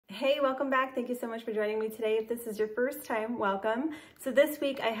Hey, welcome back. Thank you so much for joining me today. If this is your first time, welcome. So this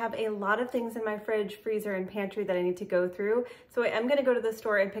week I have a lot of things in my fridge, freezer, and pantry that I need to go through. So I am going to go to the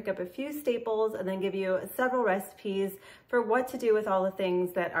store and pick up a few staples and then give you several recipes for what to do with all the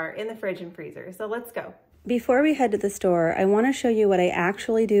things that are in the fridge and freezer. So let's go. Before we head to the store, I want to show you what I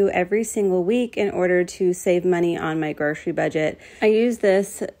actually do every single week in order to save money on my grocery budget. I use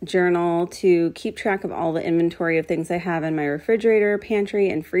this journal to keep track of all the inventory of things I have in my refrigerator, pantry,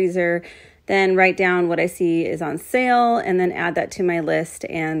 and freezer. Then write down what I see is on sale and then add that to my list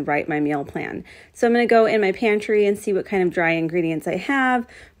and write my meal plan. So I'm going to go in my pantry and see what kind of dry ingredients I have: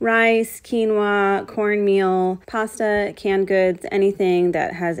 rice, quinoa, cornmeal, pasta, canned goods, anything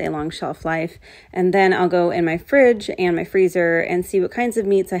that has a long shelf life. And then I'll go in my fridge and my freezer and see what kinds of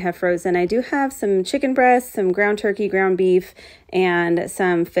meats I have frozen. I do have some chicken breasts, some ground turkey, ground beef, and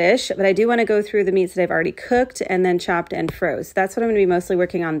some fish, but I do want to go through the meats that I've already cooked and then chopped and froze. That's what I'm going to be mostly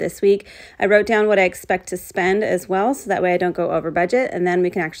working on this week. I wrote down what I expect to spend as well, so that way I don't go over budget, and then we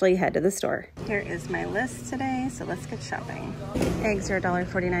can actually head to the store. Here is my list today, so let's get shopping. Eggs are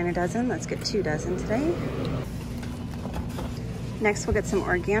 $1.49 a dozen. Let's get 2 dozen today. Next, we'll get some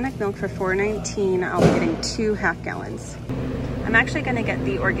organic milk for $4.19. I'll be getting 2 half gallons. I'm actually going to get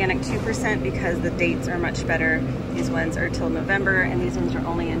the organic 2% because the dates are much better. These ones are till November and these ones are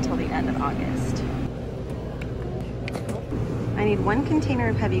only until the end of August. I need 1 container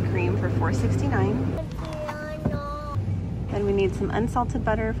of heavy cream for $4.69. Then we need some unsalted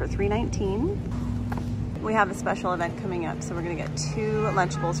butter for $3.19. We have a special event coming up, so we're going to get 2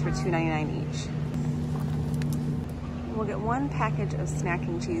 Lunchables for $2.99 each. We'll get 1 package of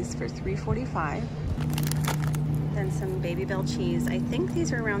snacking cheese for $3.45. Then some Baby Bell cheese. I think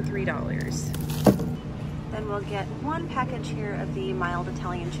these are around $3. Then we'll get 1 package here of the mild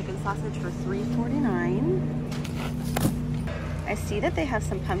Italian chicken sausage for $3.49. I see that they have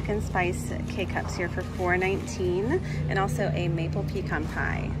some pumpkin spice K-cups here for $4.19 and also a maple pecan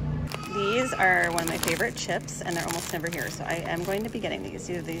pie. These are one of my favorite chips and they're almost never here, so I am going to be getting these.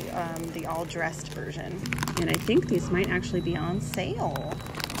 These are the all dressed version. And I think these might actually be on sale.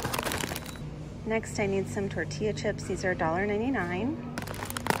 Next, I need some tortilla chips. These are $1.99.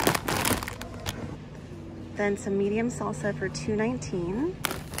 Then some medium salsa for $2.19.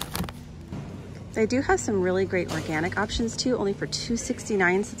 They do have some really great organic options too, only for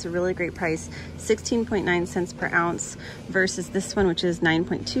 $2.69, so it's a really great price. 16.9 cents per ounce versus this one, which is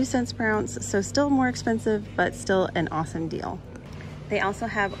 9.2 cents per ounce. So still more expensive, but still an awesome deal. They also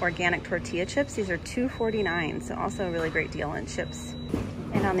have organic tortilla chips. These are $2.49, so also a really great deal on chips.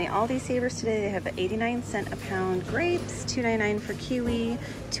 And on the Aldi Savers today, they have 89-cent a pound grapes, $2.99 for kiwi,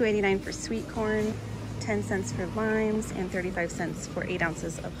 $2.89 for sweet corn, 10 cents for limes, and 35 cents for 8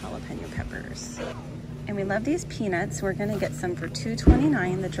 ounces of jalapeno peppers. And we love these peanuts. We're gonna get some for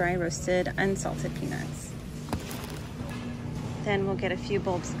 $2.29, the dry roasted unsalted peanuts. Then we'll get a few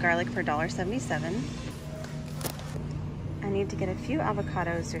bulbs of garlic for $1.77. I need to get a few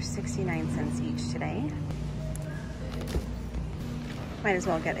avocados. They're 69 cents each today. Might as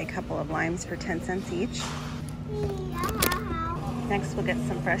well get a couple of limes for 10 cents each. Next, we'll get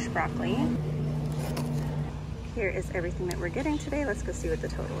some fresh broccoli. Here is everything that we're getting today. Let's go see what the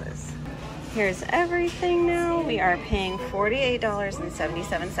total is. Here's everything now. We are paying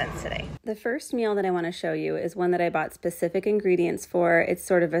 $48.77 today. The first meal that I want to show you is one that I bought specific ingredients for. It's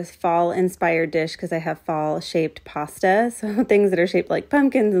sort of a fall inspired dish because I have fall shaped pasta, so things that are shaped like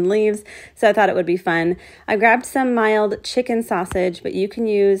pumpkins and leaves. So I thought it would be fun. I grabbed some mild chicken sausage, but you can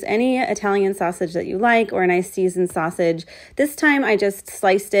use any Italian sausage that you like or a nice seasoned sausage. This time I just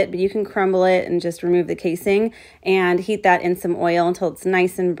sliced it, but you can crumble it and just remove the casing and heat that in some oil until it's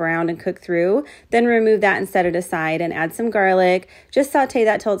nice and browned and cooked through. Then remove that and set it aside and add some garlic. Just saute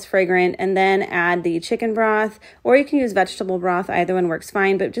that till it's fragrant and then add the chicken broth, or you can use vegetable broth. Either one works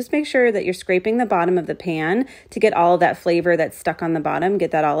fine, but just make sure that you're scraping the bottom of the pan to get all of that flavor that's stuck on the bottom.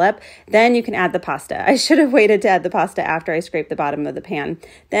 Get that all up. Then you can add the pasta. I should have waited to add the pasta after I scraped the bottom of the pan.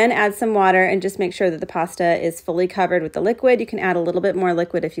 Then add some water and just make sure that the pasta is fully covered with the liquid. You can add a little bit more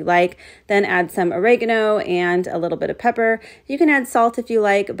liquid if you like. Then add some oregano and a little bit of pepper. You can add salt if you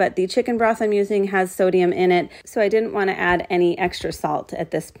like, but the chicken broth I'm using has sodium in it, so I didn't want to add any extra salt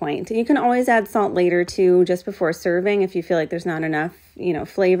at this point. You can always add salt later too, just before serving if you feel like there's not enough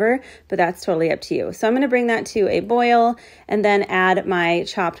flavor, but that's totally up to you. So I'm going to bring that to a boil and then add my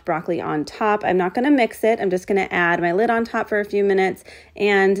chopped broccoli on top. I'm not going to mix it. I'm just going to add my lid on top for a few minutes,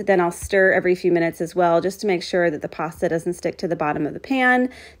 and then I'll stir every few minutes as well, just to make sure that the pasta doesn't stick to the bottom of the pan.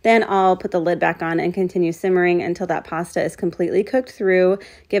 Then I'll put the lid back on and continue simmering until that pasta is completely cooked through.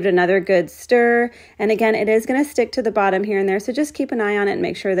 Give it another good stir. And again, it is going to stick to the bottom here and there, so just keep an eye on it and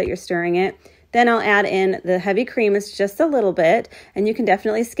make sure that you're stirring it. Then I'll add in the heavy cream. It's just a little bit, and you can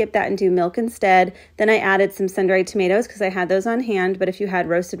definitely skip that and do milk instead. Then I added some sun-dried tomatoes because I had those on hand, but if you had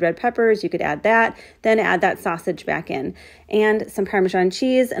roasted red peppers, you could add that. Then add that sausage back in, and some Parmesan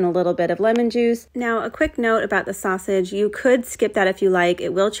cheese and a little bit of lemon juice. Now, a quick note about the sausage. You could skip that if you like.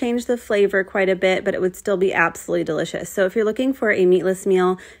 It will change the flavor quite a bit, but it would still be absolutely delicious. So if you're looking for a meatless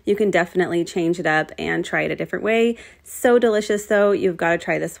meal, you can definitely change it up and try it a different way. So delicious though. You've got to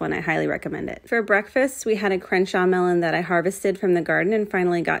try this one. I highly recommend it. For breakfast, we had a Crenshaw melon that I harvested from the garden and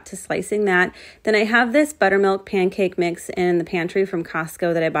finally got to slicing that. Then I have this buttermilk pancake mix in the pantry from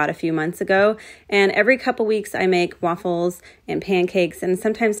Costco that I bought a few months ago. And every couple weeks I make waffles and pancakes and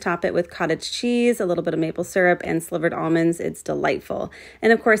sometimes top it with cottage cheese, a little bit of maple syrup, and slivered almonds. It's delightful.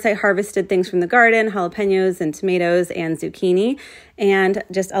 And of course, I harvested things from the garden, jalapenos and tomatoes and zucchini, and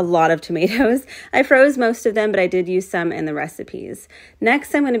just a lot of tomatoes. I froze most of them, but I did use some in the recipes.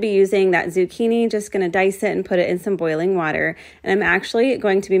 Next, I'm going to be using that zucchini, just going to dice it and put it in some boiling water. And I'm actually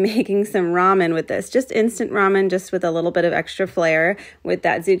going to be making some ramen with this, just instant ramen, just with a little bit of extra flair with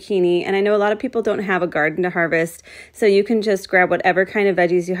that zucchini. And I know a lot of people don't have a garden to harvest, so you can just grab whatever kind of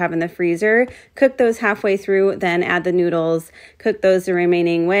veggies you have in the freezer, cook those halfway through, then add the noodles, cook those the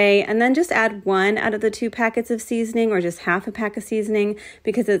remaining way, and then just add 1 out of the 2 packets of seasoning, or just half a pack of seasoning,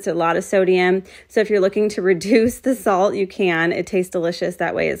 because it's a lot of sodium. So if you're looking to reduce the salt, you can. It tastes delicious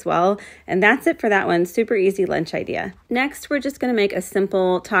that way as well. And that's it for that one. Super easy lunch idea. Next, we're just going to make a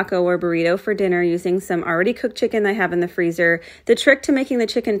simple taco or burrito for dinner using some already cooked chicken I have in the freezer. The trick to making the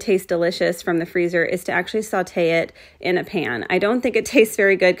chicken taste delicious from the freezer is to actually saute it in a pan. I don't think it tastes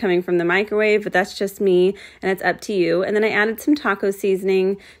very good coming from the microwave, but that's just me, and it's up to you. And then I added some taco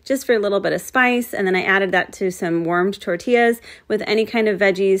seasoning just for a little bit of spice, and then I added that to some warmed tortillas with any kind of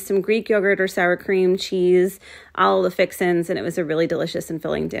veggies, some Greek yogurt or sour cream, cheese, all the fixins, and it was a really delicious and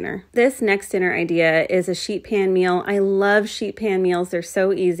filling dinner. This next dinner idea is a sheet pan meal. I love sheet pan meals. They're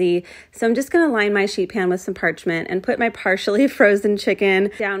so easy. So I'm just going to line my sheet pan with some parchment and put my partially frozen chicken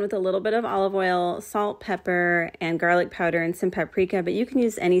down with a little bit of olive oil, salt, pepper, and garlic powder, and some paprika, but you can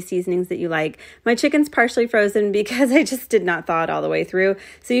use any seasonings that you like. My chicken's partially frozen because I just did not thaw it all the way through.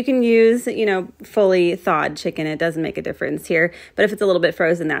 So you can use, fully thawed chicken. It doesn't make a difference here, but if it's a little bit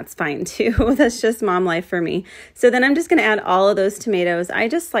frozen, that's fine too. That's just mom life for me. So then I'm just going to add all of those tomatoes. I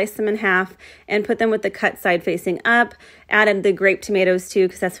just sliced them in half and put them with the cut side facing up. Added the grape tomatoes too,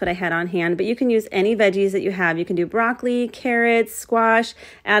 because that's what I had on hand, but you can use any veggies that you have. You can do broccoli, carrots, squash,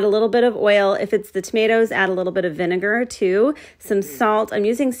 add a little bit of oil. If it's the tomatoes, add a little bit of vinegar too, some salt. I'm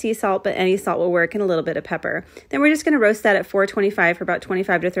using sea salt, but any salt will work, and a little bit of pepper. Then we're just going to roast that at 425 for about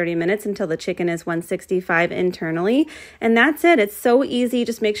 25 to 30 minutes until the chicken is 165 internally. And that's it. It's so easy.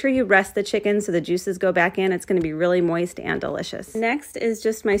 Just make sure you rest the chicken so the juices go back in. It's going to be really moist and delicious. Next is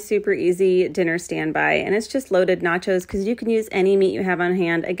just my super easy dinner standby, and it's just loaded nachos, because you can use any meat you have on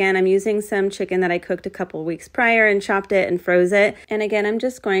hand. Again, I'm using some chicken that I cooked a couple weeks prior and chopped it and froze it. And again, I'm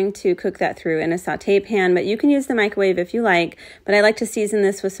just going to cook that through in a saute pan, but you can use the microwave if you like. But I like to season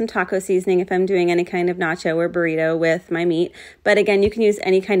this with some taco seasoning if I'm doing any kind of nacho or burrito with my meat. But again, you can use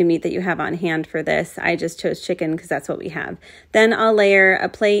any kind of meat that you have on hand for this. I just chose chicken because that's what we have. Then I'll layer a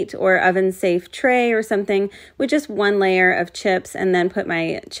plate or oven safe tray or something with just 1 layer of chips, and then put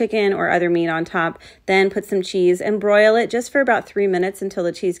my chicken or other meat on top, then put some cheese and broil it just for about 3 minutes until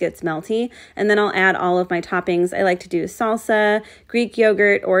the cheese gets melty. And then I'll add all of my toppings. I like to do salsa, Greek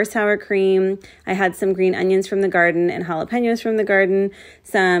yogurt, or sour cream. I had some green onions from the garden and jalapenos from the garden,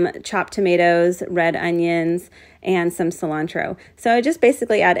 some chopped tomatoes, red onions, and some cilantro. So I just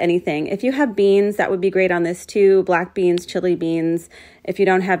basically add anything. If you have beans, that would be great on this too. Black beans, chili beans. If you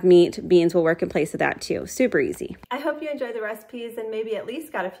don't have meat, beans will work in place of that too. Super easy. I hope you enjoyed the recipes and maybe at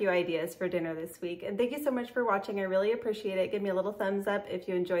least got a few ideas for dinner this week. And thank you so much for watching. I really appreciate it. Give me a little thumbs up if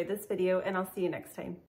you enjoyed this video, and I'll see you next time.